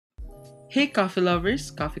Hey, coffee lovers!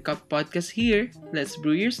 Coffee Cup Podcast here. Let's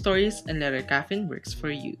brew your stories and let our caffeine works for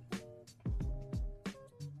you.